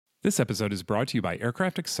This episode is brought to you by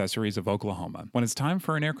Aircraft Accessories of Oklahoma. When it's time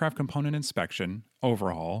for an aircraft component inspection,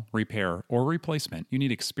 overhaul, repair, or replacement, you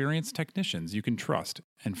need experienced technicians you can trust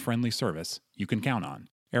and friendly service you can count on.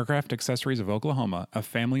 Aircraft Accessories of Oklahoma, a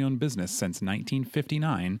family-owned business since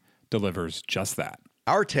 1959, delivers just that.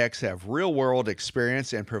 Our techs have real-world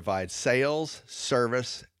experience and provide sales,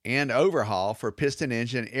 service, and overhaul for piston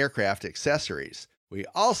engine aircraft accessories. We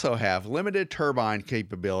also have limited turbine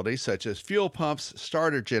capabilities such as fuel pumps,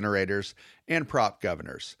 starter generators, and prop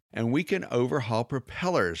governors. And we can overhaul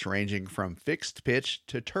propellers ranging from fixed pitch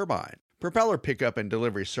to turbine. Propeller pickup and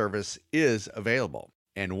delivery service is available.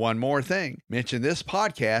 And one more thing, mention this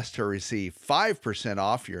podcast to receive 5%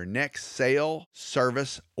 off your next sale,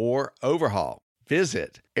 service, or overhaul.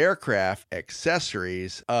 Visit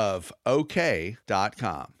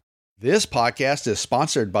aircraftaccessoriesof.ok.com. This podcast is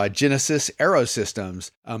sponsored by Genesis Aerosystems,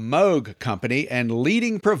 a Moog company and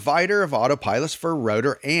leading provider of autopilots for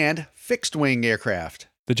rotor and fixed-wing aircraft.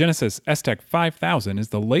 The Genesis S-Tech 5000 is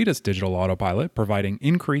the latest digital autopilot, providing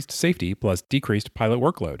increased safety plus decreased pilot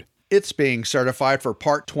workload. It's being certified for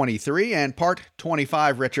Part 23 and Part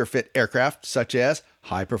 25 retrofit aircraft, such as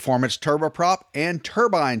high-performance turboprop and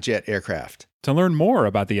turbine jet aircraft. To learn more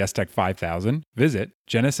about the S-Tech 5000, visit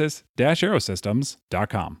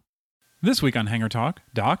genesis-aerosystems.com. This week on Hangar Talk,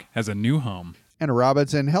 Doc has a new home. And a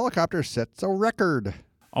Robinson helicopter sets a record.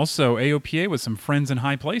 Also, AOPA with some friends in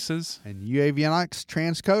high places. And UAVionix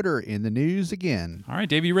transcoder in the news again. All right,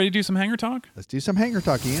 Dave, you ready to do some Hangar Talk? Let's do some Hangar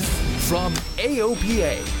Talk, Ian. From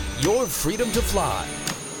AOPA, your freedom to fly.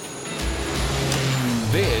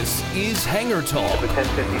 This is Hangar Talk.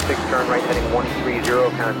 1056, turn right heading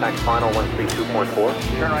 130, contact final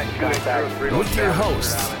 132.4. Turn right, contact. With your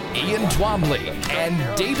hosts, Ian Twombly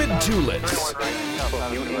and David Tulis.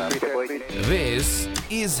 This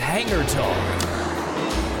is Hangar Talk.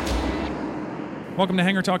 Welcome to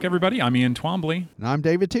Hangar Talk, everybody. I'm Ian Twombly. And I'm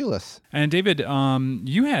David Tulis. And David,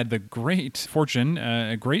 you had the great fortune,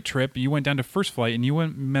 a great trip. You went down to First Flight and you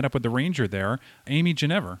met up with the ranger there, Amy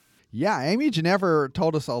Genever. Yeah, Amy Genever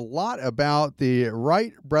told us a lot about the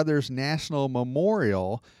Wright Brothers National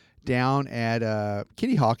Memorial down at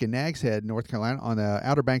Kitty Hawk in Nags Head, North Carolina, on the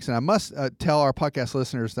Outer Banks. And I must tell our podcast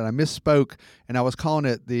listeners that I misspoke, and I was calling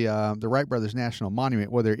it the Wright Brothers National Monument.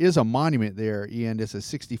 Well, there is a monument there, Ian. It's a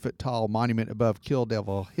 60-foot tall monument above Kill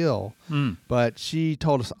Devil Hill. But she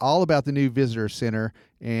told us all about the new visitor center,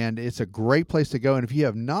 and it's a great place to go. And if you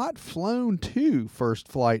have not flown to First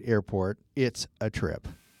Flight Airport, it's a trip.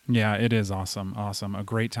 Yeah, it is awesome. A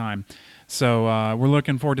great time. So we're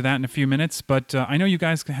looking forward to that in a few minutes. But I know you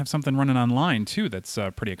guys have something running online, too, that's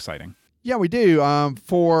pretty exciting. Yeah, we do.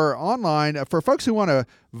 For online, for folks who want to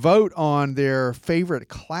vote on their favorite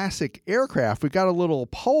classic aircraft, we've got a little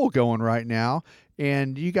poll going right now.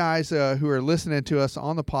 And you guys who are listening to us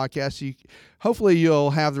on the podcast, hopefully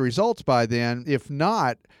you'll have the results by then. If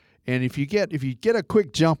not, and if you get a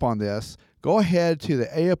quick jump on this, go ahead to the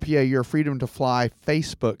AOPA Your Freedom to Fly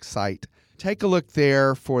Facebook site. Take a look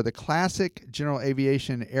there for the Classic General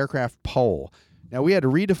Aviation Aircraft Poll. Now, we had to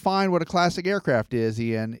redefine what a classic aircraft is,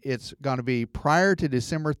 Ian. It's going to be prior to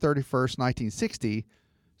December 31st, 1960,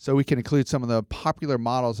 so we can include some of the popular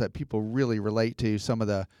models that people really relate to, some of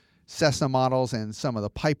the Cessna models and some of the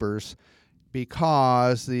Pipers,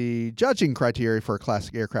 because the judging criteria for a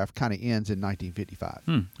classic aircraft kind of ends in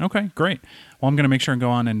 1955. Okay, great. Well, I'm going to make sure and go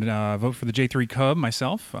on and vote for the J3 Cub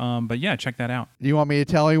myself. But yeah, check that out. Do you want me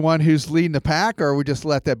to tell anyone who's leading the pack, or we just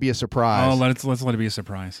let that be a surprise? Oh, let's let it be a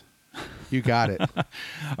surprise. You got it.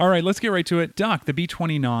 All right, let's get right to it. Doc, the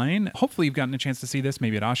B-29, hopefully you've gotten a chance to see this,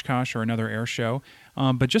 maybe at Oshkosh or another air show.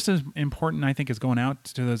 But just as important, I think, as going out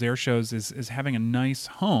to those air shows is having a nice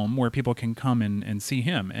home where people can come and see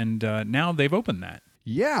him. And now they've opened that.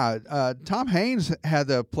 Yeah, Tom Haynes had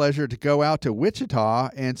the pleasure to go out to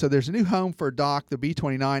Wichita, and so there's a new home for Doc, the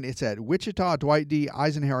B-29. It's at Wichita Dwight D.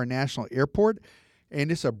 Eisenhower National Airport. And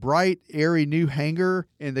it's a bright, airy new hangar.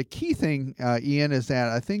 And the key thing, Ian, is that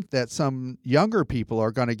I think that some younger people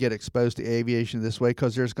are going to get exposed to aviation this way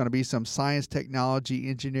because there's going to be some science, technology,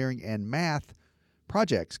 engineering, and math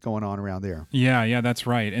projects going on around there. Yeah, that's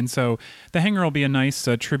right. And so the hangar will be a nice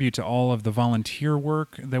tribute to all of the volunteer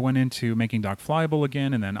work that went into making Doc flyable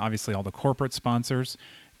again, and then obviously all the corporate sponsors,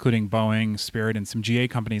 including Boeing, Spirit, and some GA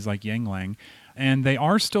companies like Yangling. And they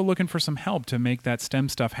are still looking for some help to make that STEM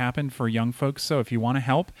stuff happen for young folks. So if you want to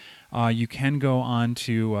help, you can go on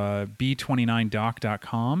to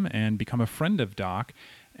b29doc.com and become a friend of Doc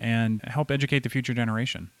and help educate the future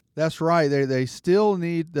generation. That's right. They still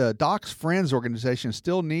need, the Doc's Friends organization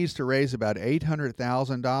still needs to raise about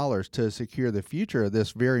 $800,000 to secure the future of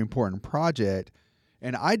this very important project.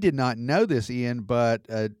 And I did not know this, Ian, but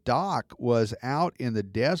Doc was out in the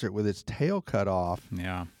desert with its tail cut off.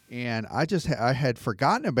 Yeah. And I had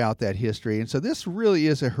forgotten about that history. And so this really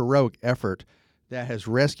is a heroic effort that has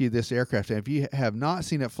rescued this aircraft. And if you have not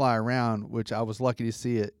seen it fly around, which I was lucky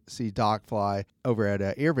to see Doc fly over at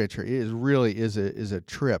AirVenture, it really is a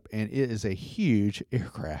trip, and it is a huge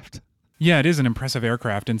aircraft. Yeah, it is an impressive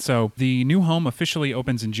aircraft. And so the new home officially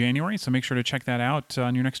opens in January, so make sure to check that out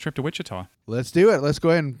on your next trip to Wichita. Let's do it. Let's go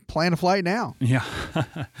ahead and plan a flight now. Yeah.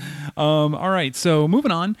 All right, so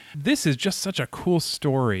moving on. This is just such a cool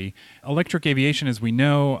story. Electric aviation, as we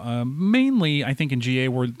know, mainly, I think in GA,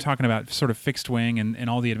 we're talking about sort of fixed wing and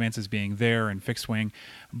all the advances being there and fixed wing.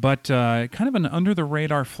 But kind of an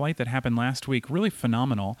under-the-radar flight that happened last week, really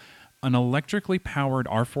phenomenal. An electrically powered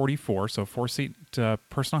R-44, so four-seat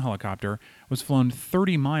personal helicopter, was flown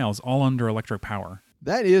 30 miles all under electric power.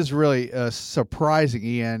 That is really surprising,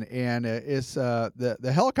 Ian. And it's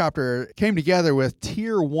the helicopter came together with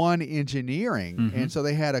Tier 1 engineering. Mm-hmm. And so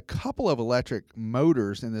they had a couple of electric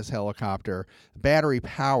motors in this helicopter, battery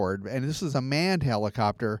powered. And this is a manned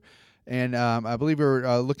helicopter. And I believe we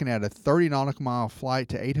were looking at a 30 nautical mile flight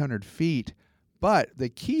to 800 feet. But the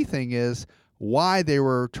key thing is why they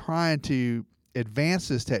were trying to advance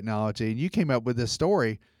this technology. And you came up with this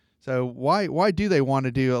story. So why do they want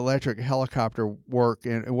to do electric helicopter work,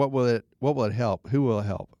 and what will it help? Who will it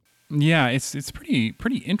help? Yeah, it's pretty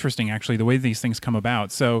interesting actually the way these things come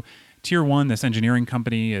about. So Tier 1, this engineering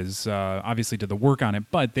company, is obviously did the work on it,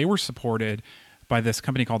 but they were supported by this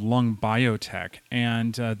company called Lung Biotech,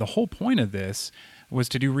 and the whole point of this was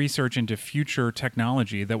to do research into future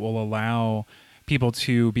technology that will allow people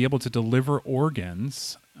to be able to deliver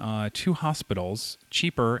organs to hospitals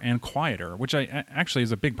cheaper and quieter, which actually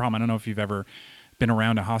is a big problem. I don't know if you've ever been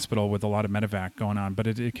around a hospital with a lot of medevac going on, but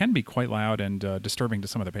it can be quite loud and disturbing to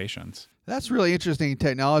some of the patients. That's really interesting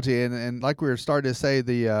technology, and like we were starting to say,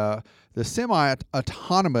 the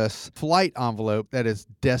semi-autonomous flight envelope that is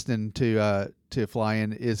destined to fly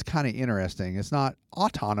in is kind of interesting. It's not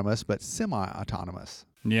autonomous, but semi-autonomous.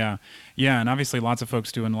 Yeah, and obviously lots of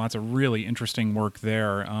folks doing lots of really interesting work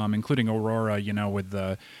there, including Aurora, with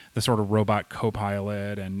the sort of robot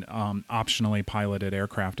co-pilot and optionally piloted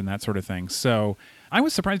aircraft and that sort of thing. So I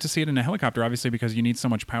was surprised to see it in a helicopter, obviously, because you need so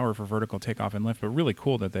much power for vertical takeoff and lift, but really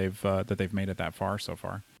cool that they've made it that far so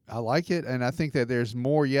far. I like it, and I think that there's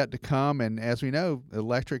more yet to come. And as we know,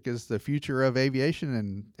 electric is the future of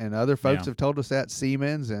aviation, and other folks have told us that,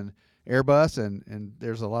 Siemens and Airbus, and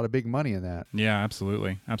there's a lot of big money in that. Yeah,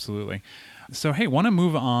 absolutely. So, hey, want to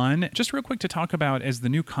move on just real quick to talk about, as the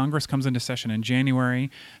new Congress comes into session in January,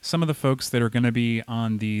 some of the folks that are going to be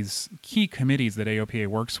on these key committees that AOPA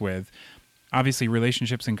works with. Obviously,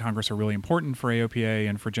 relationships in Congress are really important for AOPA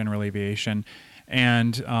and for general aviation.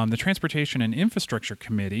 And the Transportation and Infrastructure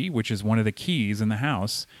Committee, which is one of the keys in the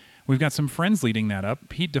House, we've got some friends leading that up.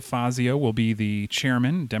 Pete DeFazio will be the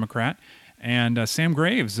chairman, Democrat. And Sam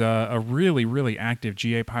Graves, a really, really active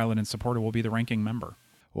GA pilot and supporter, will be the ranking member.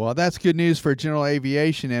 Well, that's good news for general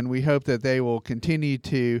aviation, and we hope that they will continue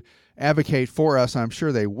to advocate for us. I'm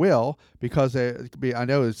sure they will, because I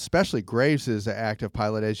know especially Graves is an active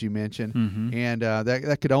pilot, as you mentioned, and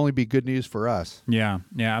that could only be good news for us. Yeah,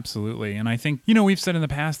 absolutely. And I think, we've said in the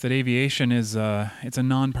past that aviation is it's a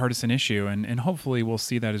nonpartisan issue, and hopefully we'll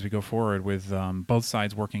see that as we go forward with both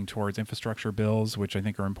sides working towards infrastructure bills, which I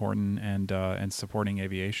think are important, and supporting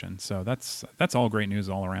aviation. So that's all great news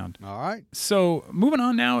all around. All right. So moving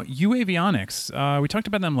on now, UAvionics. We talked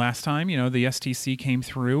about them last time. The STC came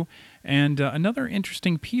through. And another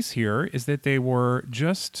interesting piece here is that they were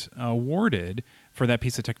just awarded for that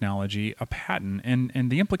piece of technology a patent, and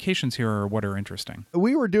the implications here are what are interesting.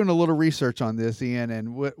 We were doing a little research on this, Ian,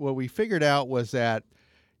 and what we figured out was that,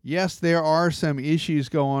 yes, there are some issues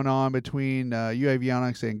going on between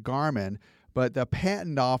UAvionics and Garmin, but the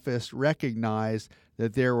patent office recognized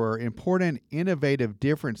that there were important innovative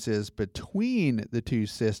differences between the two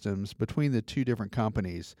systems, between the two different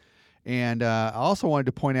companies. And I also wanted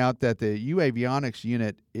to point out that the UAvionics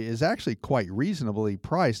unit is actually quite reasonably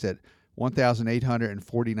priced at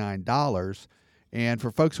 $1,849. And for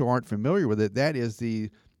folks who aren't familiar with it, that is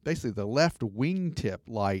basically the left wingtip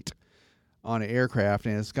light on an aircraft,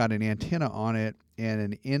 and it's got an antenna on it and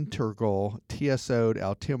an integral TSO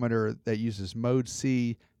altimeter that uses Mode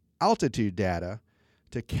C altitude data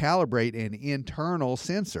to calibrate an internal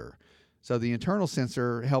sensor. So the internal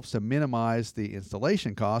sensor helps to minimize the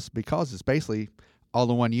installation costs because it's basically all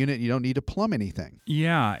in one unit. You don't need to plumb anything.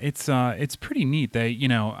 Yeah, it's pretty neat. They,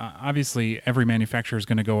 obviously every manufacturer is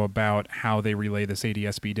going to go about how they relay this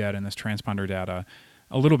ADS-B data and this transponder data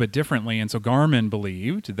a little bit differently. And so Garmin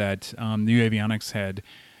believed that New Avionics had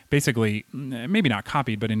basically, maybe not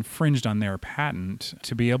copied, but infringed on their patent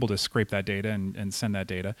to be able to scrape that data and send that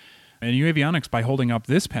data. And New Avionics, by holding up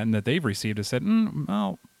this patent that they've received, has said,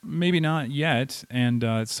 well, maybe not yet.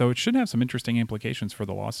 And so it should have some interesting implications for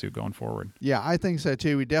the lawsuit going forward. Yeah, I think so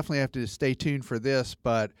too. We definitely have to stay tuned for this,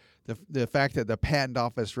 but the fact that the patent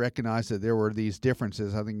office recognized that there were these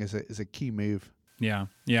differences, I think is a key move. Yeah,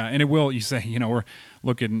 and it will, you say, we're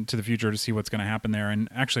looking to the future to see what's going to happen there. And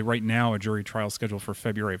actually right now, a jury trial is scheduled for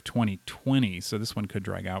February of 2020, so this one could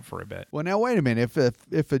drag out for a bit. Well, now, wait a minute.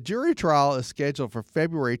 If a jury trial is scheduled for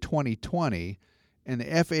February 2020 and the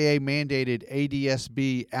FAA mandated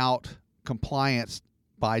ADS-B out compliance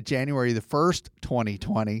by January the 1st,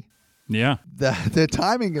 2020, yeah, the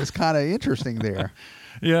timing is kind of interesting there.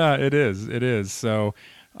 Yeah, it is. So...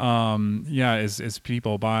 as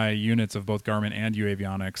people buy units of both Garmin and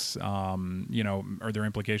Avionics, are there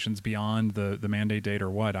implications beyond the mandate date or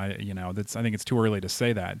what? I think it's too early to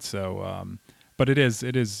say that. So, but it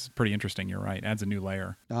is pretty interesting. You're right. Adds a new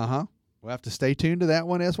layer. We'll have to stay tuned to that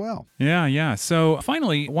one as well. Yeah. So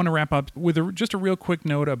finally, I want to wrap up with just a real quick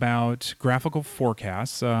note about graphical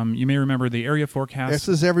forecasts. You may remember the area forecast. This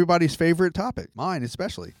is everybody's favorite topic, mine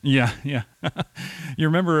especially. Yeah. You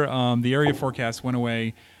remember the area forecast went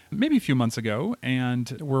away maybe a few months ago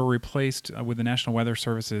and were replaced with the National Weather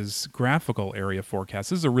Service's graphical area forecast.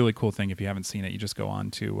 This is a really cool thing. If you haven't seen it, you just go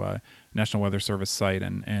on to National Weather Service site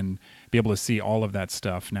and be able to see all of that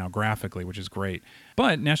stuff now graphically, which is great.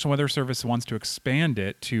 But National Weather Service wants to expand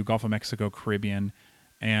it to Gulf of Mexico, Caribbean,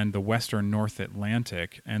 and the Western North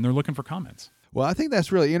Atlantic, and they're looking for comments. Well, I think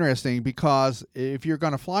that's really interesting because if you're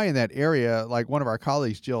going to fly in that area, like one of our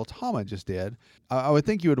colleagues, Jill Tama, just did, I would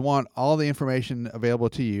think you would want all the information available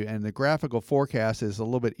to you, and the graphical forecast is a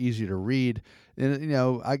little bit easier to read. And,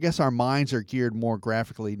 I guess our minds are geared more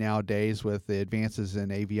graphically nowadays with the advances in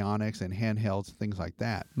avionics and handhelds and things like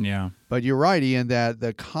that. Yeah. But you're right, Ian, that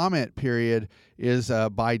the comment period is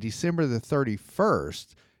by December the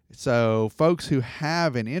 31st. So folks who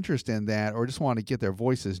have an interest in that or just want to get their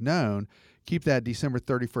voices known, keep that December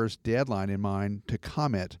 31st deadline in mind to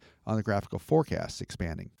comment on the graphical forecasts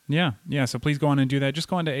expanding. Yeah. So please go on and do that. Just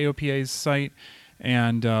go on to AOPA's site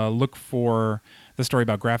and look for the story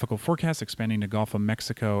about graphical forecasts expanding to Gulf of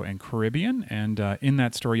Mexico and Caribbean. And in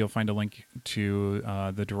that story, you'll find a link to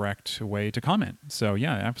the direct way to comment. So,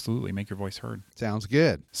 yeah, absolutely. Make your voice heard. Sounds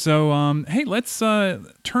good. So, hey, let's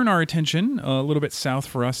turn our attention a little bit south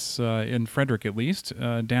for us, in Frederick at least,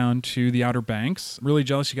 down to the Outer Banks. Really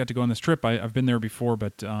jealous you got to go on this trip. I've been there before,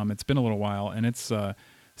 but it's been a little while, and it's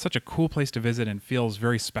such a cool place to visit and feels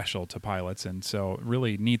very special to pilots. And so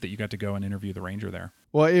really neat that you got to go and interview the Ranger there.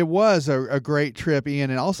 Well, it was a great trip, Ian,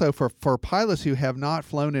 and also for pilots who have not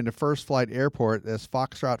flown into First Flight Airport, that's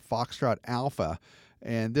Foxtrot Alpha,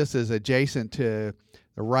 and this is adjacent to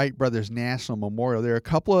the Wright Brothers National Memorial. There are a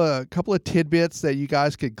couple of tidbits that you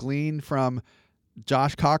guys could glean from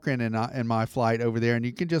Josh Cochran and my flight over there, and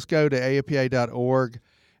you can just go to AOPA.org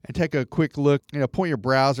and take a quick look, point your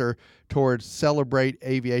browser towards Celebrate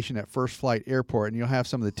Aviation at First Flight Airport, and you'll have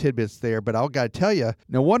some of the tidbits there. But I've got to tell you,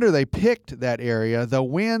 no wonder they picked that area. The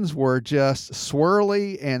winds were just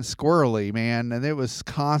swirly and squirrely, man, and it was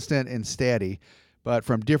constant and steady, but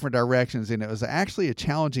from different directions, and it was actually a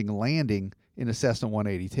challenging landing in a Cessna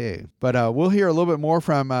 182. But we'll hear a little bit more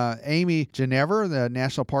from Amy Ginevra, the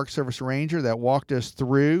National Park Service Ranger that walked us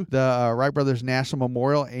through the Wright Brothers National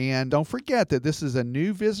Memorial. And don't forget that this is a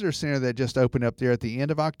new visitor center that just opened up there at the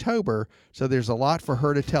end of October. So there's a lot for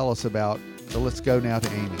her to tell us about. So let's go now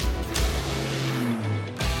to Amy.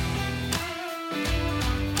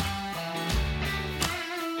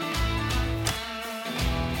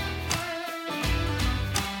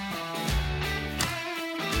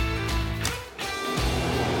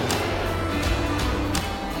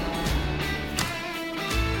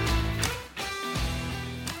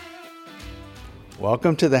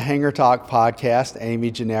 Welcome to the Hangar Talk podcast,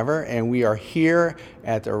 Amy Ginevra, and we are here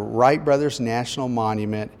at the Wright Brothers National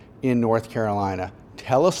Monument in North Carolina.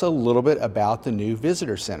 Tell us a little bit about the new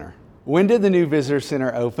visitor center. When did the new visitor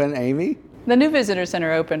center open, Amy? The new visitor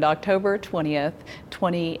center opened October 20th,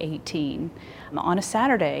 2018 on a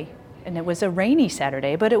Saturday, and it was a rainy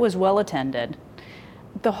Saturday, but it was well attended.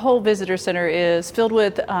 The whole visitor center is filled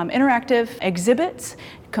with interactive exhibits,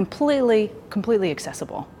 completely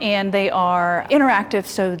accessible. And they are interactive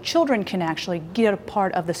so children can actually get a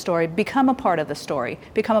part of the story, become a part of the story,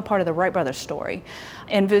 become a part of the Wright Brothers story.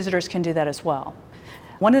 And visitors can do that as well.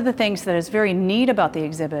 One of the things that is very neat about the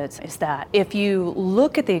exhibits is that if you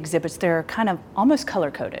look at the exhibits, they're kind of almost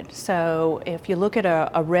color-coded. So if you look at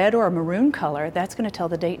a red or a maroon color, that's going to tell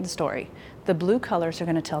the Dayton story. The blue colors are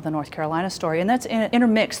going to tell the North Carolina story, and that's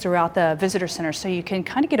intermixed throughout the visitor center, so you can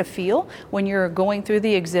kind of get a feel when you're going through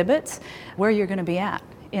the exhibits where you're going to be at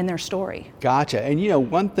in their story. Gotcha.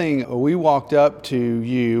 And one thing, we walked up to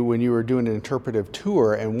you when you were doing an interpretive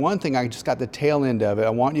tour, and one thing I just got the tail end of it.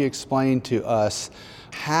 I want you to explain to us,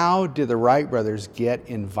 how did the Wright brothers get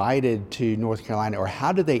invited to North Carolina, or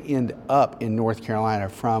how did they end up in North Carolina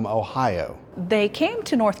from Ohio? They came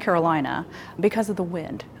to North Carolina because of the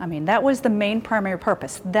wind. I mean, that was the main primary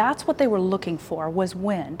purpose. That's what they were looking for, was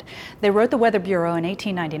wind. They wrote the Weather Bureau in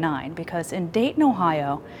 1899 because in Dayton,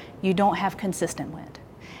 Ohio, you don't have consistent wind.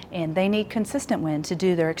 And they need consistent wind to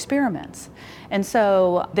do their experiments. And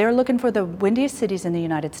so they're looking for the windiest cities in the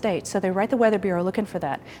United States. So they write the Weather Bureau looking for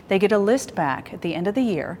that. They get a list back at the end of the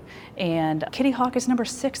year, and Kitty Hawk is number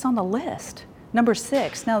 6 on the list. Number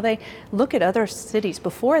 6. Now they look at other cities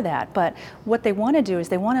before that, but what they want to do is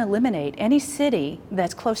they want to eliminate any city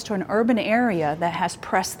that's close to an urban area that has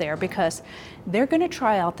press there, because they're going to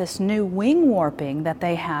try out this new wing warping that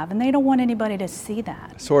they have, and they don't want anybody to see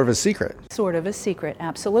that. Sort of a secret. Sort of a secret,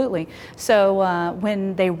 absolutely. So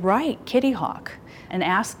when they write Kitty Hawk and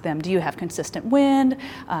ask them, do you have consistent wind?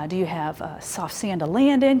 Do you have soft sand to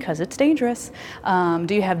land in, because it's dangerous?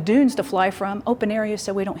 Do you have dunes to fly from, open areas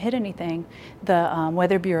so we don't hit anything? The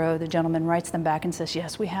Weather Bureau, the gentleman writes them back and says,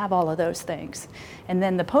 yes, we have all of those things. And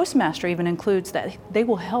then the postmaster even includes that they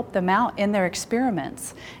will help them out in their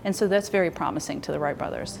experiments. And so that's very promising to the Wright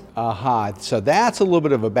brothers. So that's a little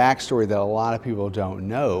bit of a backstory that a lot of people don't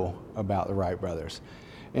know about the Wright brothers.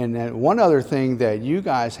 And then one other thing that you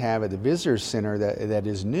guys have at the Visitors Center that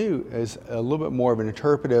is new is a little bit more of an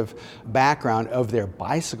interpretive background of their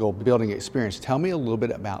bicycle building experience. Tell me a little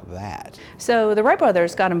bit about that. So the Wright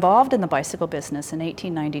brothers got involved in the bicycle business in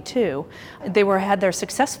 1892. They had their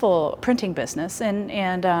successful printing business,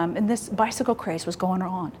 and this bicycle craze was going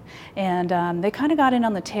on. And they kind of got in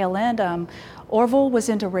on the tail end. Orville was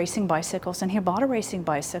into racing bicycles, and he bought a racing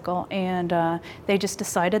bicycle, and they just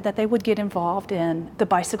decided that they would get involved in the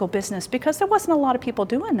bicycle business because there wasn't a lot of people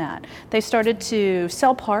doing that. They started to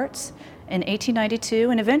sell parts in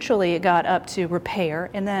 1892, and eventually it got up to repair,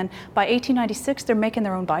 and then by 1896 they're making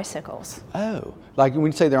their own bicycles. Oh, like when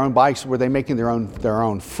you say their own bikes, were they making their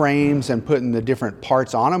own frames and putting the different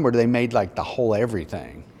parts on them, or they made like the whole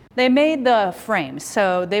everything? They made the frames,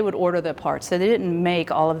 so they would order the parts. So they didn't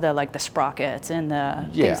make all of the sprockets and the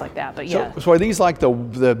things like that. But yeah. So are these like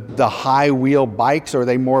the high wheel bikes, or are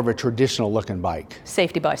they more of a traditional looking bike?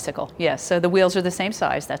 Safety bicycle, yes. So the wheels are the same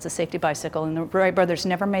size. That's a safety bicycle, and the Wright brothers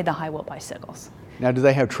never made the high wheel bicycles. Now, do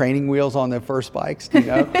they have training wheels on their first bikes? Do you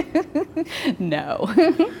know?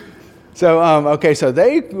 No. So, okay, so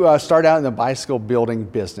they start out in the bicycle building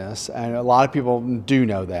business, and a lot of people do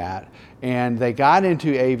know that. And they got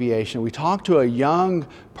into aviation. We talked to a young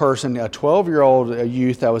person, a 12-year-old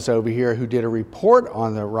youth that was over here, who did a report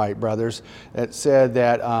on the Wright brothers that said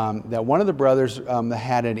that that one of the brothers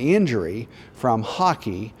had an injury from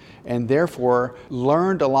hockey, and therefore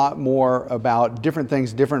learned a lot more about different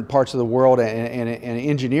things, different parts of the world, and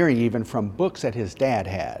engineering even, from books that his dad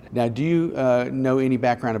had. Now, do you know any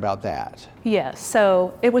background about that? Yes,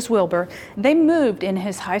 so it was Wilbur. They moved in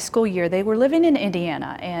his high school year. They were living in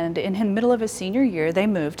Indiana, and in the middle of his senior year they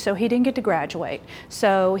moved, so he didn't get to graduate.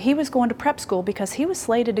 So he was going to prep school because he was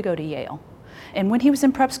slated to go to Yale. And when he was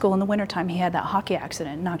in prep school in the wintertime, he had that hockey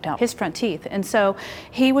accident, knocked out his front teeth. And so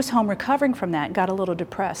he was home recovering from that, got a little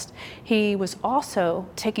depressed. He was also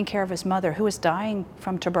taking care of his mother, who was dying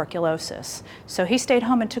from tuberculosis. So he stayed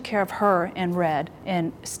home and took care of her and read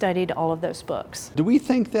and studied all of those books. Do we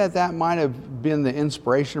think that that might have been the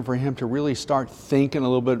inspiration for him to really start thinking a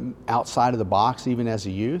little bit outside of the box, even as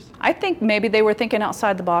a youth? I think maybe they were thinking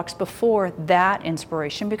outside the box before that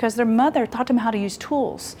inspiration, because their mother taught them how to use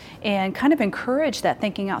tools and kind of encouraged that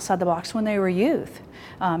thinking outside the box when they were youth.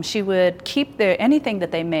 She would keep anything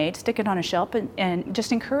that they made, stick it on a shelf, and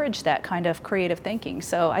just encourage that kind of creative thinking.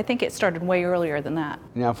 So I think it started way earlier than that.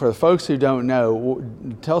 Now, for the folks who don't know,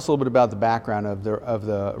 tell us a little bit about the background of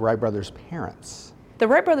the Wright brothers' parents. The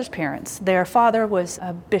Wright brothers' parents, their father was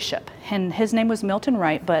a bishop, and his name was Milton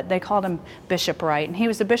Wright, but they called him Bishop Wright, and he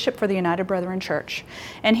was a bishop for the United Brethren Church.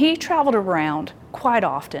 And he traveled around quite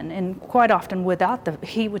often, and quite often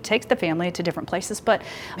he would take the family to different places, but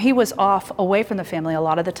he was off away from the family a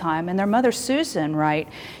lot of the time. And their mother, Susan Wright,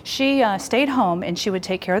 she stayed home and she would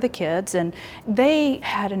take care of the kids, and they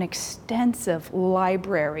had an extensive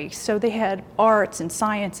library. So they had arts and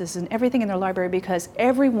sciences and everything in their library because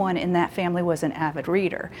everyone in that family was an avid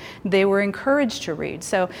reader. They were encouraged to read.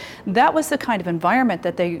 So that was the kind of environment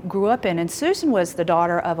that they grew up in. And Susan was the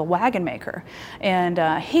daughter of a wagon maker, and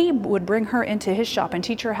he would bring her into his shop and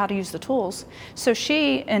teach her how to use the tools. So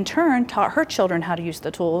she in turn taught her children how to use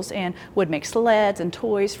the tools and would make sleds and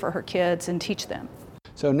toys for her kids and teach them.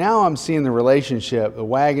 So now I'm seeing the relationship, the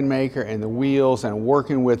wagon maker and the wheels and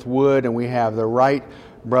working with wood, and we have the Wright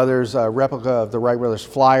Brothers replica of the Wright Brothers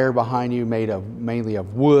flyer behind you, made of mainly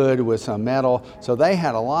of wood with some metal. So they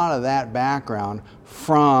had a lot of that background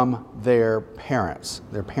from their parents'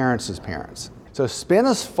 parents. So spin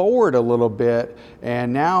us forward a little bit,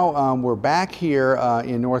 and now we're back here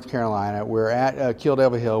in North Carolina. We're at Kill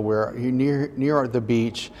Devil Hill. We're near the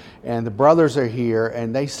beach, and the brothers are here,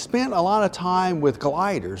 and they spent a lot of time with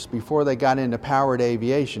gliders before they got into powered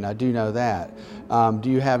aviation. I do know that. Do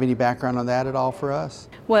you have any background on that at all for us?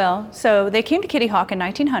 Well, so they came to Kitty Hawk in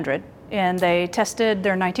 1900. And they tested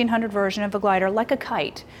their 1900 version of a glider like a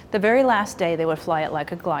kite. The very last day they would fly it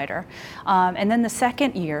like a glider. And then the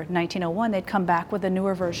second year, 1901, they'd come back with a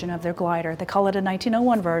newer version of their glider. They call it a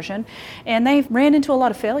 1901 version. And they ran into a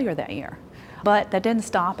lot of failure that year. But that didn't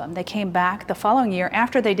stop them. They came back the following year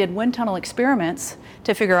after they did wind tunnel experiments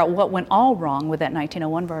to figure out what went all wrong with that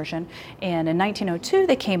 1901 version. And in 1902,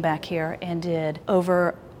 they came back here and did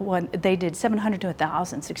they did 700 to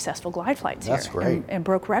 1,000 successful glide flights That's here. great. And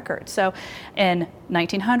broke records. So in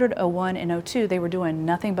 1900, 01, and 02, they were doing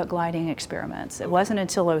nothing but gliding experiments. It wasn't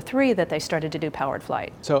until 03 that they started to do powered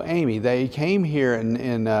flight. So Amy, they came here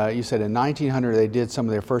you said in 1900 they did some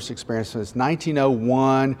of their first experiments.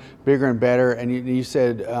 1901, bigger and better, and you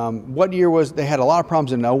said what year was, they had a lot of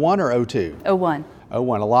problems in 01 or 02? 01.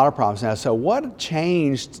 01, a lot of problems now. So what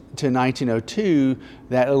changed to 1902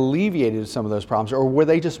 that alleviated some of those problems, or were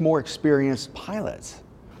they just more experienced pilots?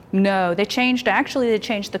 No, they changed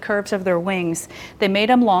the curves of their wings. They made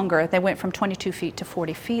them longer. They went from 22 feet to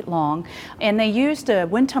 40 feet long. And they used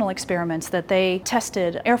wind tunnel experiments that they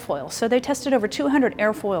tested airfoil. So they tested over 200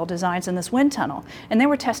 airfoil designs in this wind tunnel. And they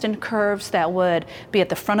were testing curves that would be at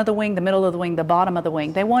the front of the wing, the middle of the wing, the bottom of the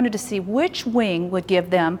wing. They wanted to see which wing would give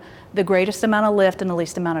them the greatest amount of lift and the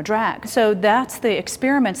least amount of drag. So that's the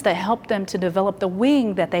experiments that helped them to develop the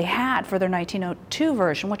wing that they had for their 1902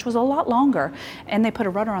 version, which was a lot longer. And they put a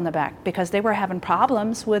rudder on the back because they were having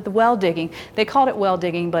problems with well digging. They called it well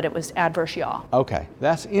digging, but it was adverse yaw. Okay,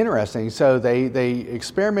 that's interesting. So they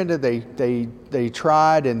experimented, they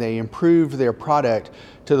tried, and they improved their product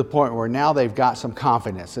to the point where now they've got some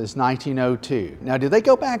confidence. It's 1902. Now, did they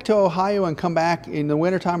go back to Ohio and come back in the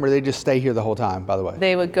wintertime, or did they just stay here the whole time, by the way?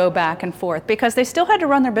 They would go back and forth because they still had to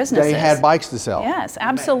run their businesses. They had bikes to sell. Yes,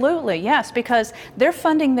 absolutely, yes, because they're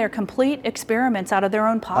funding their complete experiments out of their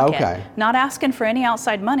own pocket, Okay. not asking for any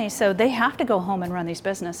outside money, so they have to go home and run these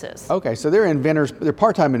businesses. Okay, so they're inventors, they're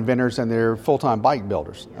part-time inventors, and they're full-time bike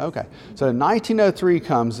builders. Okay, so 1903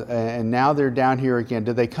 comes, and now they're down here again.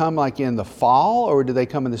 Did they come like in the fall, or did they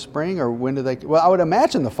come in the spring, or when did they? Well, I would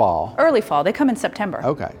imagine the fall. Early fall. They come in September.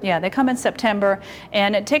 Okay. Yeah, they come in September,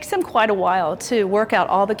 and it takes them quite a while to work out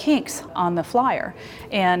all the kinks on the flyer.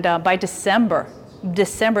 And by December,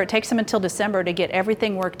 it takes them until December to get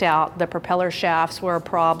everything worked out. The propeller shafts were a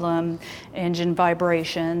problem, engine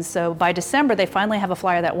vibrations. So by December, they finally have a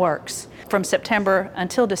flyer that works. From September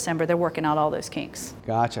until December, they're working out all those kinks.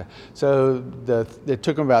 Gotcha. So it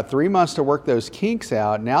took them about 3 months to work those kinks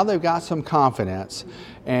out. Now they've got some confidence,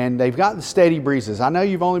 and they've got the steady breezes. I know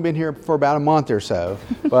you've only been here for about a month or so,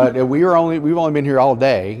 but we've only been here all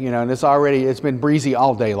day, and it's been breezy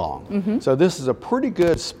all day long. Mm-hmm. So this is a pretty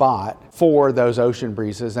good spot for those ocean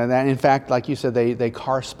breezes, and that, in fact, like you said, they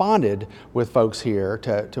corresponded with folks here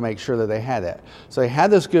to make sure that they had that. So they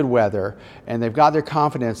had this good weather, and they've got their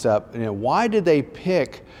confidence up. Why did they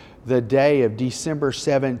pick the day of December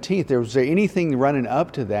 17th? Was there anything running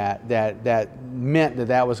up to that meant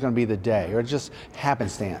that was going to be the day, or just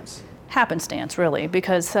happenstance? Happenstance, really,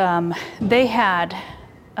 because they had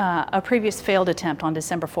a previous failed attempt on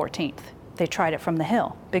December 14th. They tried it from the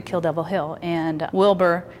hill, Big Kill Devil Hill, and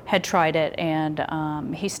Wilbur had tried it,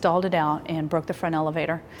 and he stalled it out and broke the front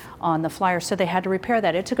elevator on the flyer, so they had to repair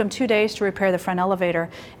that. It took them 2 days to repair the front elevator,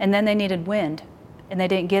 and then they needed wind and they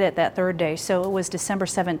didn't get it that third day. So it was December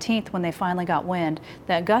 17th when they finally got wind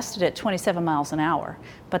that gusted at 27 miles an hour.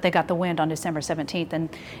 But they got the wind on December 17th,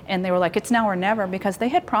 and they were like, it's now or never, because they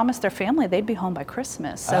had promised their family they'd be home by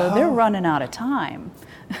Christmas. So they're running out of time.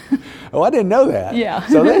 Oh, I didn't know that. Yeah.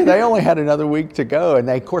 So they only had another week to go, and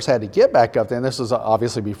they, of course, had to get back up there. And this was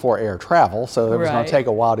obviously before air travel, so it was going to take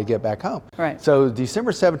a while to get back home. Right. So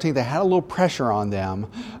December 17th, they had a little pressure on them.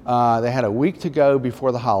 They had a week to go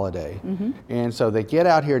before the holiday. And so they get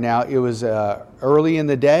out here now. It was early in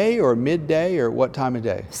the day or midday, or what time of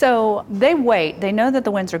day? So they wait. They know that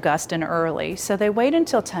the winds are gusting early, so they wait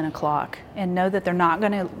until 10 o'clock and know that they're not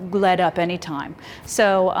going to let up any time.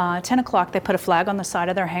 So 10 o'clock, they put a flag on the side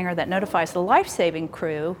of their hangar that notifies the life-saving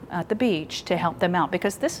crew at the beach to help them out,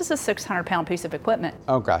 because this is a 600-pound piece of equipment.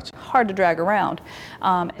 Oh, gotcha. Hard to drag around.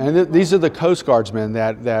 And these are the Coast Guardsmen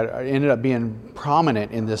that ended up being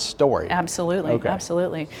prominent in this story. Absolutely, Okay.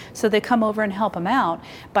 absolutely. So they come over and help them out.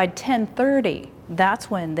 By 10:30, that's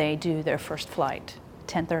when they do their first flight.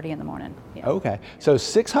 10:30 in the morning. Yeah. Okay, so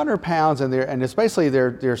 600 pounds, and it's basically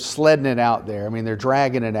they're sledding it out there. I mean, they're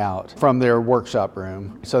dragging it out from their workshop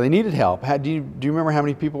room. So they needed help. Do you remember how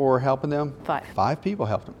many people were helping them? 5. 5 people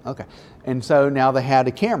helped them. Okay, and so now they had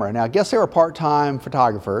a camera. Now I guess they were part-time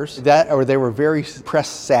photographers. Or they were very press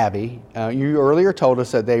savvy. You earlier told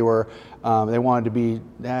us that they were they wanted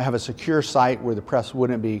to have a secure site where the press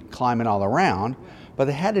wouldn't be climbing all around. But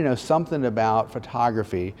they had to know something about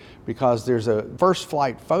photography, because there's a first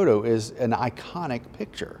flight photo is an iconic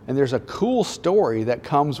picture. And there's a cool story that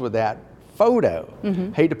comes with that photo.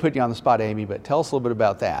 Hate to put you on the spot, Amy, but tell us a little bit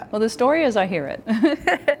about that. Well, the story as I hear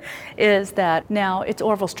it is that now it's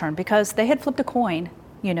Orville's turn, because they had flipped a coin,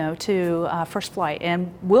 to first flight,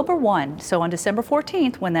 and Wilbur won. So on December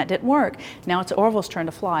 14th, when that didn't work, now it's Orville's turn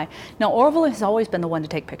to fly. Now Orville has always been the one to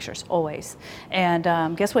take pictures, always. And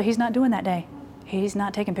guess what? He's not doing that day. He's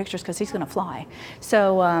not taking pictures because he's going to fly.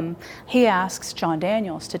 So he asks John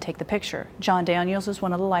Daniels to take the picture. John Daniels is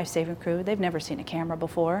one of the life-saving crew. They've never seen a camera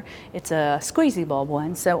before. It's a squeezy bulb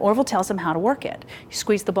one. So Orville tells him how to work it. You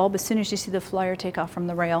squeeze the bulb as soon as you see the flyer take off from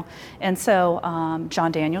the rail. And so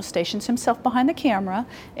John Daniels stations himself behind the camera,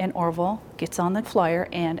 and Orville gets on the flyer,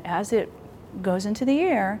 and as it goes into the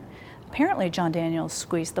air, apparently John Daniels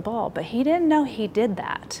squeezed the bulb, but he didn't know he did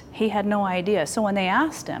that. He had no idea. So when they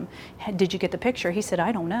asked him, did you get the picture? He said,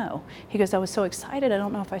 I don't know. He goes, I was so excited, I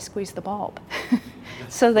don't know if I squeezed the bulb.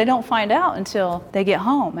 So they don't find out until they get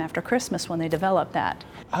home after Christmas, when they develop that.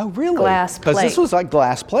 Oh, really? Glass plate. Because this was like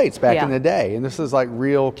glass plates back Yeah. in the day, and this is like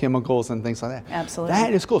real chemicals and things like that. Absolutely.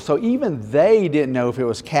 That is cool. So even they didn't know if it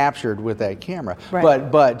was captured with that camera. Right.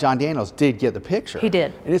 But John Daniels did get the picture. He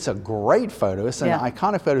did. And it's a great photo. It's an Yeah.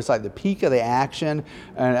 iconic photo. It's like the peak of the action.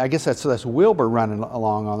 And I guess that's Wilbur running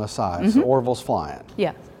along on the side. So Orville's flying.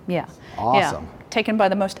 Yeah, yeah. Awesome. Yeah. Taken by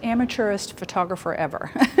the most amateurist photographer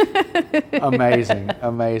ever. Amazing,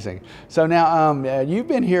 amazing. So now you've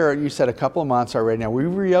been here, you said, a couple of months already. Now we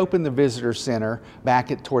reopened the visitor center back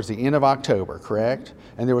towards the end of October, correct?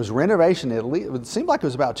 And there was renovation, it seemed like it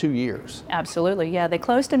was about 2 years. Absolutely, yeah. They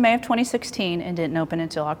closed in May of 2016 and didn't open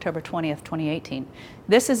until October 20th, 2018.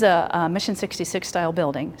 This is a Mission 66 style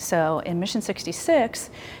building. So in Mission 66,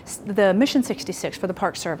 the Mission 66 for the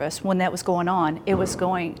Park Service, when that was going on, it was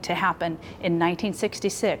going to happen in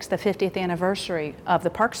 1966, the 50th anniversary of the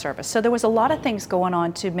Park Service. So there was a lot of things going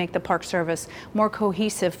on to make the Park Service more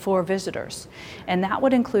cohesive for visitors. And that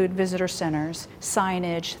would include visitor centers,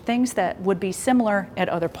 signage, things that would be similar at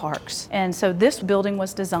other parks. And so this building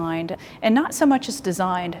was designed, and not so much as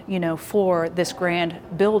designed, for this grand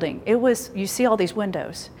building. It was, you see all these windows,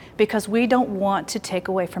 because we don't want to take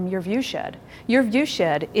away from your view shed. Your view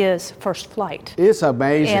shed is first flight. It's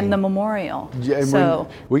amazing. And the memorial. Yeah, So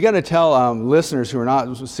we got to tell listeners who are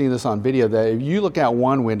not seeing this on video that if you look out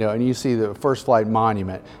one window and you see the first flight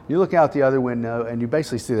monument, you look out the other window and you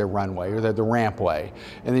basically see the runway, or the rampway,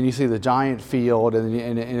 and then you see the giant field,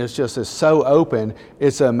 and it's just so open.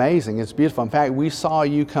 It's amazing. It's beautiful. In fact, we saw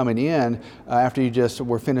you coming in after you just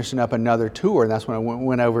were finishing up another tour, and that's when I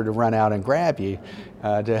went over to run out and grab you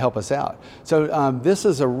to help us out. So this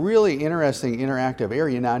is a really interesting interactive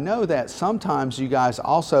area. Now I know that sometimes you guys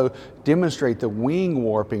also demonstrate the wing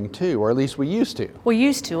warping too, or at least we used to. we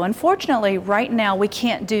used to. Unfortunately, right now we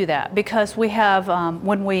can't do that, because we have,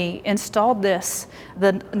 when we installed this,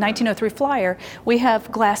 the 1903 flyer, we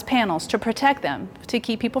have glass panels to protect them, to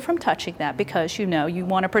keep people from touching that, because you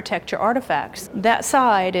want to protect your artifacts. That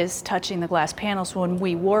side is touching the glass panels when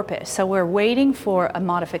we warp it. So we're waiting for a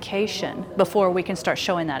modification before we can start start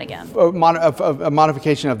showing that again. A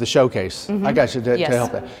modification of the showcase. I got you to Yes.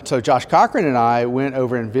 help that. So Josh Cochran and I went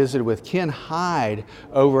over and visited with Ken Hyde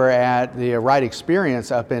over at the Wright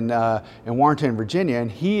Experience up in Warrenton, Virginia, and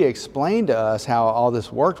he explained to us how all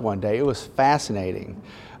this worked one day. It was fascinating.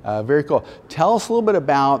 Very cool. Tell us a little bit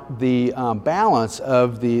about the balance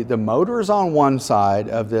of the motors on one side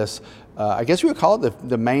of this. I guess you would call it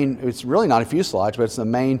the main. It's really not a fuselage, but it's the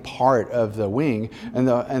main part of the wing. And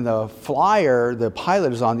the flyer, the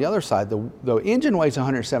pilot, is on the other side. The engine weighs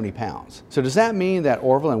 170 pounds. So does that mean that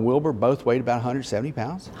Orville and Wilbur both weighed about 170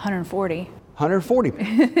 pounds? 140.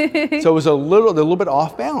 140. So it was a little bit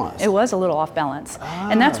off balance. It was a little off balance.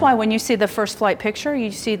 And that's why when you see the first flight picture,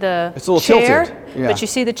 you see the It's a little chair, tilted, yeah. but you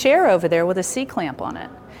see the chair over there with a C-clamp on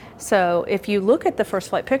it. So if you look at the first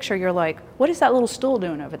flight picture, you're like, what is that little stool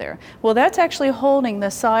doing over there? Well, that's actually holding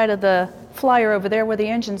the side of the flyer over there where the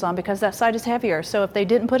engine's on, because that side is heavier. So if they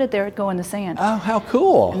didn't put it there, it'd go in the sand. Oh, how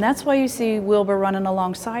cool. And that's why you see Wilbur running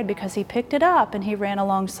alongside, because he picked it up and he ran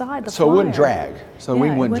alongside the So flyer. it wouldn't drag. So the Yeah,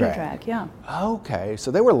 wing it wouldn't wouldn't drag. Yeah. Okay,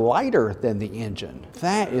 so they were lighter than the engine.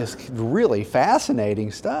 That is really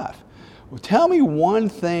fascinating stuff. Well, tell me one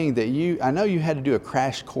thing that I know you had to do a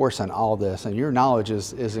crash course on all this, and your knowledge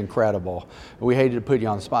is incredible. We hated to put you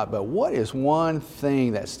on the spot, but what is one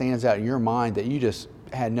thing that stands out in your mind that you just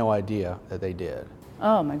had no idea that they did?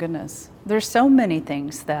 Oh my goodness. There's so many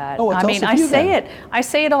things that, Oh, well, I tell mean, us a I few say then. it. I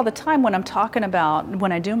say it all the time when I'm talking about,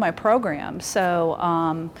 when I do my program. So,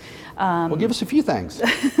 Well, give us a few things.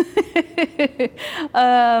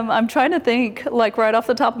 I'm trying to think, like right off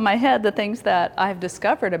the top of my head, the things that I've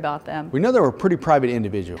discovered about them. We know they were pretty private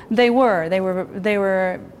individuals. They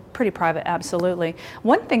were pretty private, absolutely.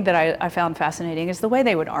 One thing that I found fascinating is the way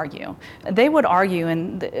they would argue. They would argue,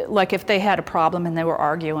 and like if they had a problem and they were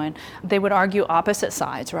arguing, they would argue opposite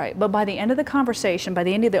sides, right? But by the end of the conversation, by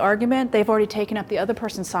the end of the argument, they've already taken up the other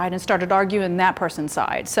person's side and started arguing that person's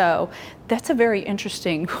side. So that's a very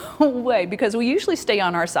interesting way, because we usually stay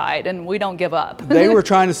on our side and we don't give up. They were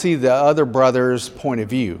trying to see the other brother's point of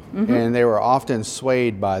view, and they were often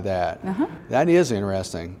swayed by that. That is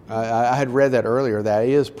interesting. I had read that earlier. That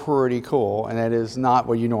is pretty cool, and that is not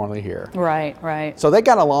what you normally hear. Right, right. So they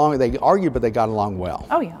got along. They argued, but they got along well.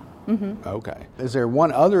 Oh yeah. Okay. Is there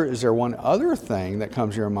one other thing that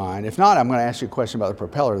comes to your mind? If not, I'm going to ask you a question about the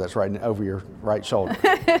propeller that's right over your right shoulder.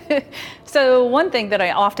 So one thing that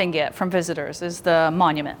I often get from visitors is the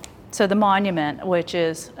monument. So the monument, which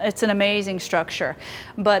is, it's an amazing structure,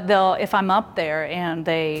 but if I'm up there and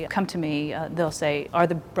they come to me, they'll say, are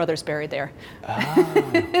the brothers buried there?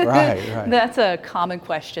 Right. That's a common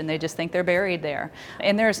question. They just think they're buried there.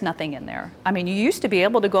 And there's nothing in there. I mean, you used to be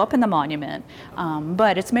able to go up in the monument,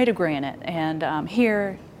 but it's made of granite. And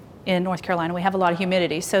here in North Carolina, we have a lot of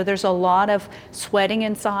humidity, so there's a lot of sweating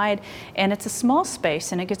inside, and it's a small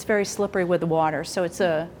space, and it gets very slippery with the water, so it's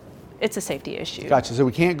a safety issue. Gotcha. So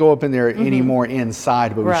we can't go up in there anymore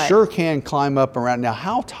inside, but we Right. sure can climb up around. Now,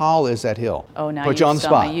 how tall is that hill? Oh, now Put you you on the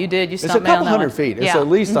stumped spot. me. You did. You It's a stumped me on couple that hundred one. feet. It's Yeah. at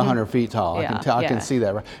least 100 feet tall. I Yeah, can tell. I yeah. can see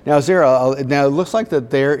that. Right. Now, is there now? It looks like that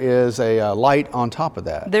there is a light on top of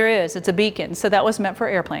that. There is. It's a beacon. So that was meant for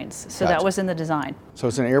airplanes. So Gotcha. that was in the design. So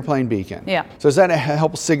it's an airplane beacon. Yeah. So does that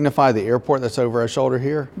help signify the airport that's over our shoulder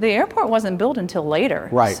here? The airport wasn't built until later.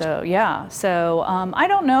 Right. So yeah. So I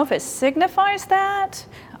don't know if it signifies that.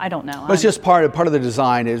 I don't know. But it's just part of the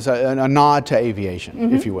design is a nod to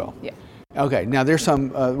aviation, if you will. Yeah. Okay. Now there's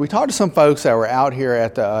some. We talked to some folks that were out here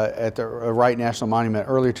at the Wright National Monument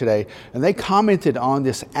earlier today, and they commented on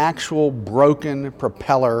this actual broken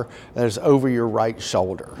propeller that is over your right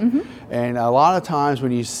shoulder. And a lot of times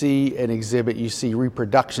when you see an exhibit, you see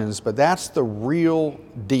reproductions, but that's the real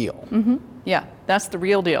deal. Yeah, that's the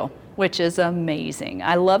real deal, which is amazing.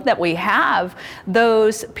 I love that we have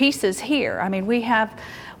those pieces here. I mean, we have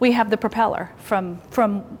the propeller from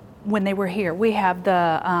when they were here. We have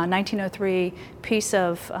the 1903 piece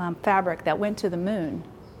of fabric that went to the moon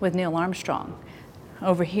with Neil Armstrong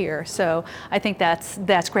over here. So I think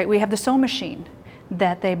that's great. We have the sewing machine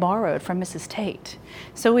that they borrowed from Mrs. Tate.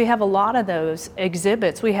 So we have a lot of those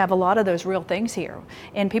exhibits. We have a lot of those real things here,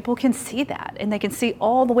 and people can see that, and they can see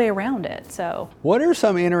all the way around it. So What are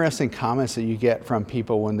some interesting comments that you get from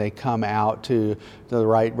people when they come out to the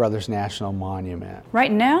Wright Brothers National Monument?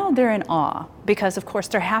 right now they're in awe because, of course,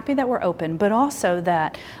 they're happy that we're open, but also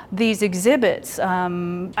that these exhibits,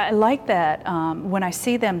 I like that when I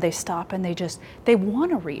see them, they stop and they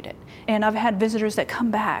want to read it. And I've had visitors that come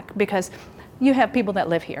back because you have people that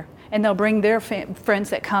live here, and they'll bring their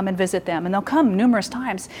friends that come and visit them, and they'll come numerous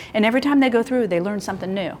times, and every time they go through, they learn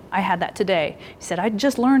something new. I had that today. He said, I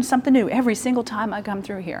just learned something new every single time I come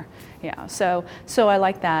through here. Yeah, so I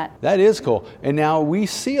like that. That is cool. And now we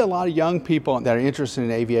see a lot of young people that are interested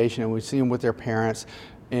in aviation, and we see them with their parents.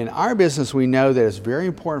 In our business, we know that it's very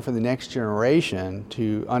important for the next generation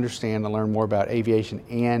to understand and learn more about aviation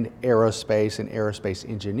and aerospace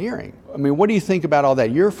engineering. I mean, what do you think about all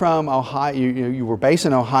that? You're from Ohio, you were based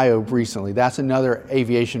in Ohio recently. That's another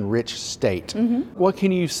aviation-rich state. What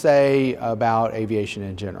can you say about aviation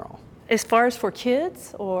in general? As far as for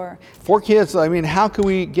kids, or? For kids, I mean, how can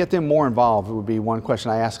we get them more involved would be one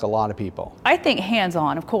question I ask a lot of people. I think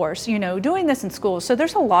hands-on, of course, doing this in school. So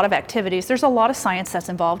there's a lot of activities. There's a lot of science that's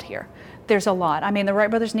involved here. There's a lot. I mean, the Wright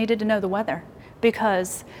brothers needed to know the weather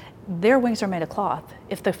because their wings are made of cloth.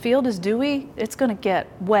 If the field is dewy, it's going to get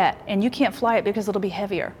wet, and you can't fly it because it'll be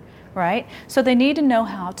heavier. Right? So they need to know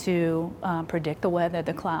how to predict the weather,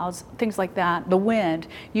 the clouds, things like that, the wind,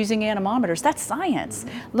 using anemometers. That's science.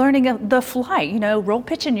 Learning the flight, roll,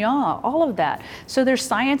 pitch, and yaw, all of that. So there's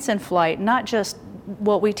science in flight, not just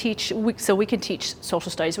what we teach. So we can teach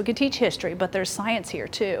social studies, we can teach history, but there's science here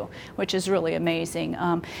too, which is really amazing.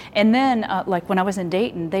 And then like when I was in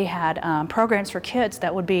Dayton, they had programs for kids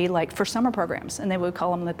that would be like for summer programs, and they would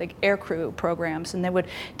call them the air crew programs, and they would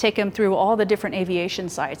take them through all the different aviation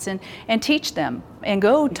sites and teach them and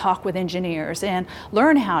go talk with engineers and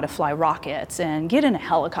learn how to fly rockets and get in a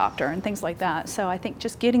helicopter and things like that. So I think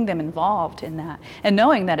just getting them involved in that and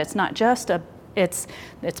knowing that it's not just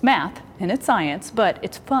it's math and it's science, but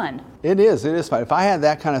it's fun. It is fun. If I had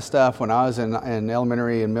that kind of stuff when I was in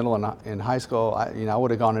elementary and middle and high school, I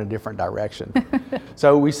would have gone in a different direction.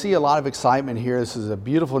 So we see a lot of excitement here. This is a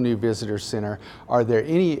beautiful new visitor center. Are there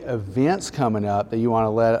any events coming up that you want to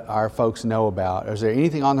let our folks know about? Is there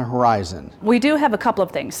anything on the horizon? We do have a couple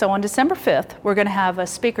of things. So on December 5th, we're going to have a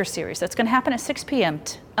speaker series that's going to happen at 6 p.m.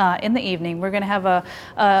 In the evening. We're going to have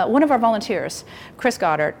one of our volunteers, Chris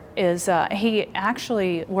Goddard, he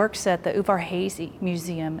actually works at the Uvar Hazy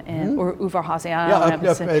Museum or Uvar Hazy.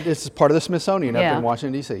 It's part of the Smithsonian up in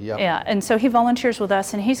Washington, D.C. Yeah, and so he volunteers with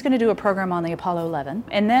us, and he's going to do a program on the Apollo 11.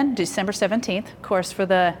 And then December 17th, of course, for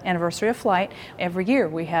the anniversary of flight, every year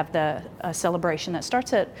we have the celebration that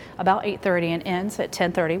starts at about 8:30 and ends at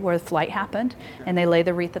 10:30, where the flight happened, and they lay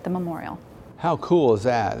the wreath at the memorial. How cool is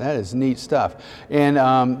that? That is neat stuff. And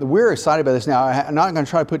we're excited about this now. I'm not going to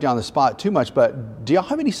try to put you on the spot too much, but do y'all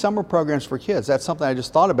have any summer programs for kids? That's something I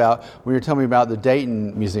just thought about when you were telling me about the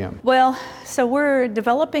Dayton Museum. Well, so we're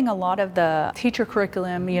developing a lot of the teacher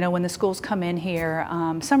curriculum, when the schools come in here.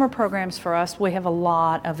 Summer programs for us, we have a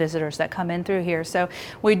lot of visitors that come in through here. So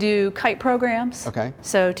we do kite programs. Okay.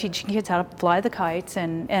 So teaching kids how to fly the kites.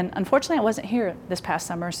 And unfortunately, I wasn't here this past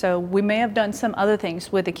summer, so we may have done some other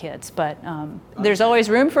things with the kids, but there's always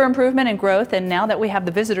room for improvement and growth, and now that we have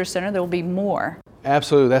the visitor center, there will be more.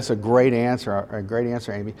 Absolutely, that's a great answer,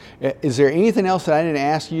 Amy. Is there anything else that I didn't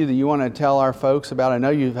ask you that you want to tell our folks about? I know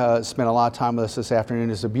you've spent a lot of time with us this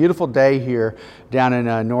afternoon. It's a beautiful day here down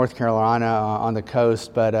in North Carolina on the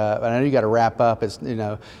coast, but I know you got to wrap up. It's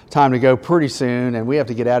time to go pretty soon, and we have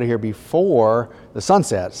to get out of here before the sun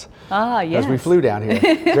sets. Yes. As we flew down here.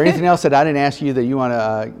 Is there anything else that I didn't ask you that you want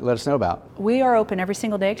to let us know about? We are open every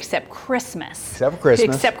single day except Christmas. Except for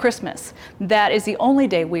Christmas. Except Christmas. That is the only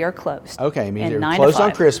day we are closed. Okay, it means you're closed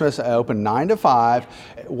on Christmas, open 9 to 5.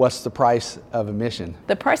 What's the price of admission?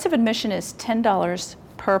 The price of admission is $10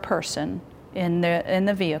 per person in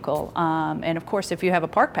the vehicle. And of course, if you have a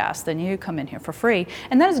park pass, then you come in here for free.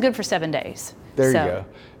 And that is good for 7 days. There you go.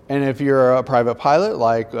 And if you're a private pilot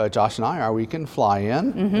like Josh and I are, we can fly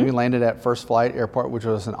in. We landed at First Flight Airport, which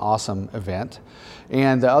was an awesome event.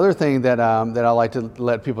 And the other thing that I like to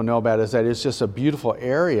let people know about is that it's just a beautiful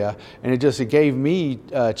area, and it gave me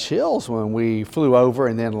chills when we flew over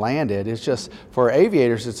and then landed. It's just, for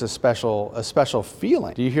aviators, it's a special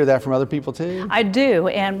feeling. Do you hear that from other people too? I do,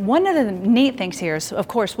 and one of the neat things here is, of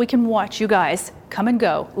course, we can watch you guys come and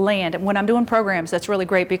go, land. And when I'm doing programs, that's really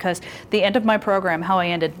great, because the end of my program, how I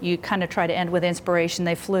ended, you kind of try to end with inspiration.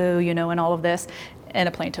 They flew, and all of this, and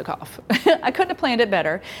a plane took off. I couldn't have planned it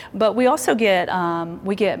better. But we also get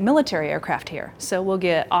military aircraft here. So we'll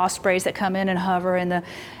get Ospreys that come in and hover, and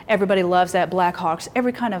everybody loves that, Black Hawks,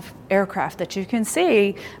 every kind of aircraft that you can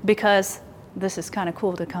see, because this is kind of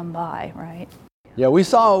cool to come by, right? Yeah, we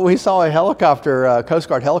saw a helicopter, Coast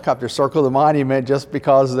Guard helicopter, circle the monument just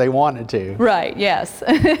because they wanted to. Right, yes.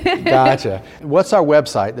 Gotcha. What's our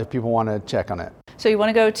website if people want to check on it? So you want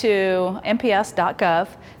to go to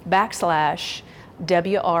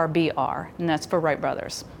nps.gov/WRBR, and that's for Wright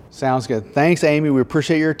Brothers. Sounds good. Thanks, Amy. We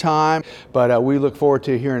appreciate your time, but we look forward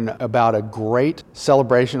to hearing about a great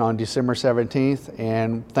celebration on December 17th,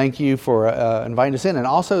 and thank you for inviting us in. And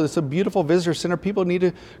also, it's a beautiful visitor center. People need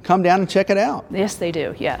to come down and check it out. Yes, they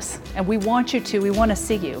do, yes. And we want you to. We want to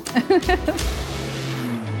see you.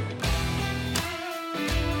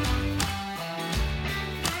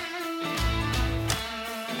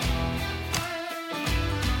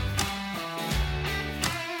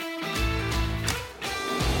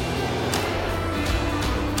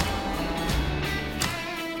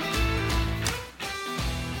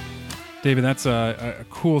 David, that's a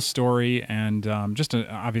cool story and just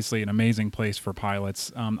obviously an amazing place for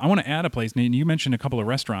pilots. I want to add a place. You mentioned a couple of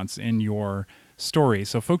restaurants in your story,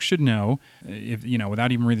 so folks should know, if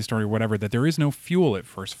without even reading the story or whatever, that there is no fuel at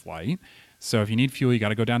first flight. So if you need fuel, you got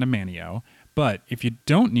to go down to Manteo. But if you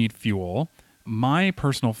don't need fuel, my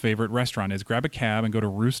personal favorite restaurant is grab a cab and go to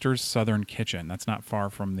Rooster's Southern Kitchen. That's not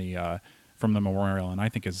far from the memorial, and I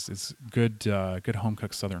think is good home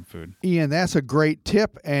cooked Southern food. Ian, that's a great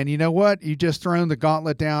tip. And you know what? You just thrown the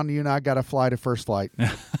gauntlet down. You and I got to fly to first flight.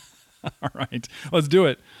 All right, let's do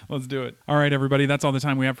it. All right, everybody, that's all the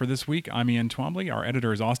time we have for this week. I'm Ian Twombly. Our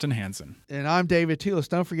editor is Austin Hanson. And I'm David Toulis.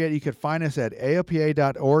 Don't forget, you can find us at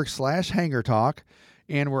aopa.org/hangartalk,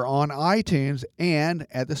 and we're on iTunes and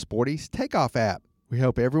at the Sporty's Takeoff app. We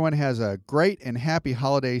hope everyone has a great and happy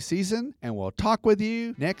holiday season, and we'll talk with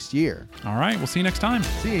you next year. All right, we'll see you next time.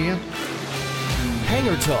 See you, Ian.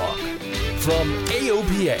 Hangar Talk from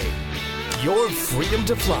AOPA, your freedom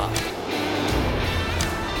to fly.